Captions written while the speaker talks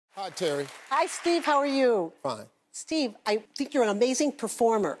Hi, Terry. Hi, Steve. How are you? Fine. Steve, I think you're an amazing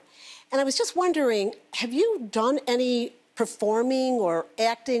performer. And I was just wondering, have you done any performing or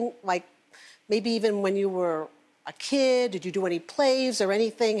acting, like maybe even when you were a kid? Did you do any plays or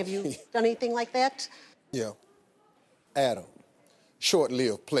anything? Have you done anything like that? Yeah. Adam.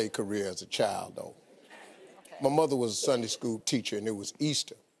 Short-lived play career as a child, though. Okay. My mother was a Sunday school teacher, and it was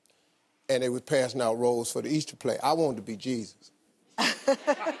Easter. And they was passing out roles for the Easter play. I wanted to be Jesus.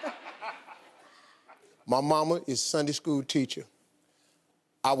 My mama is Sunday school teacher.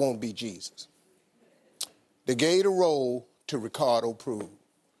 I won't be Jesus. They gave the role to Ricardo Prude.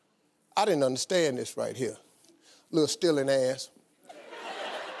 I didn't understand this right here. Little stealing ass.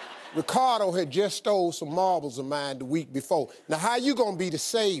 Ricardo had just stole some marbles of mine the week before. Now, how you gonna be the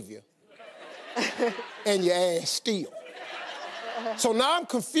savior and your ass steal? So now I'm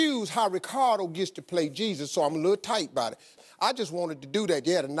confused how Ricardo gets to play Jesus, so I'm a little tight about it. I just wanted to do that.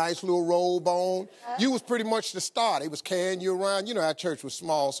 You had a nice little robe on. You was pretty much the star. They was carrying you around. You know, our church was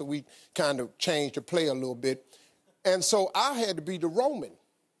small, so we kind of changed the play a little bit. And so I had to be the Roman,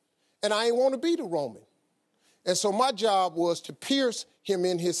 and I didn't want to be the Roman. And so my job was to pierce him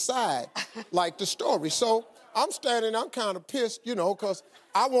in his side, like the story. So I'm standing, I'm kind of pissed, you know, because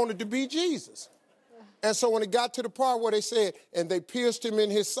I wanted to be Jesus. And so when it got to the part where they said, and they pierced him in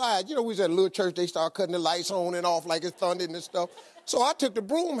his side, you know, we was at a little church, they started cutting the lights on and off like it's thunder and stuff. So I took the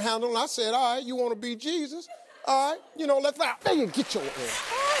broom handle and I said, all right, you want to be Jesus? All right, you know, let's out. There you get your ass.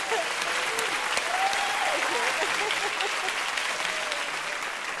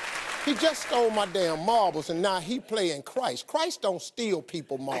 He just stole my damn marbles, and now he playing Christ. Christ don't steal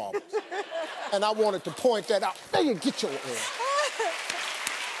people marbles. And I wanted to point that out. There you get your ass.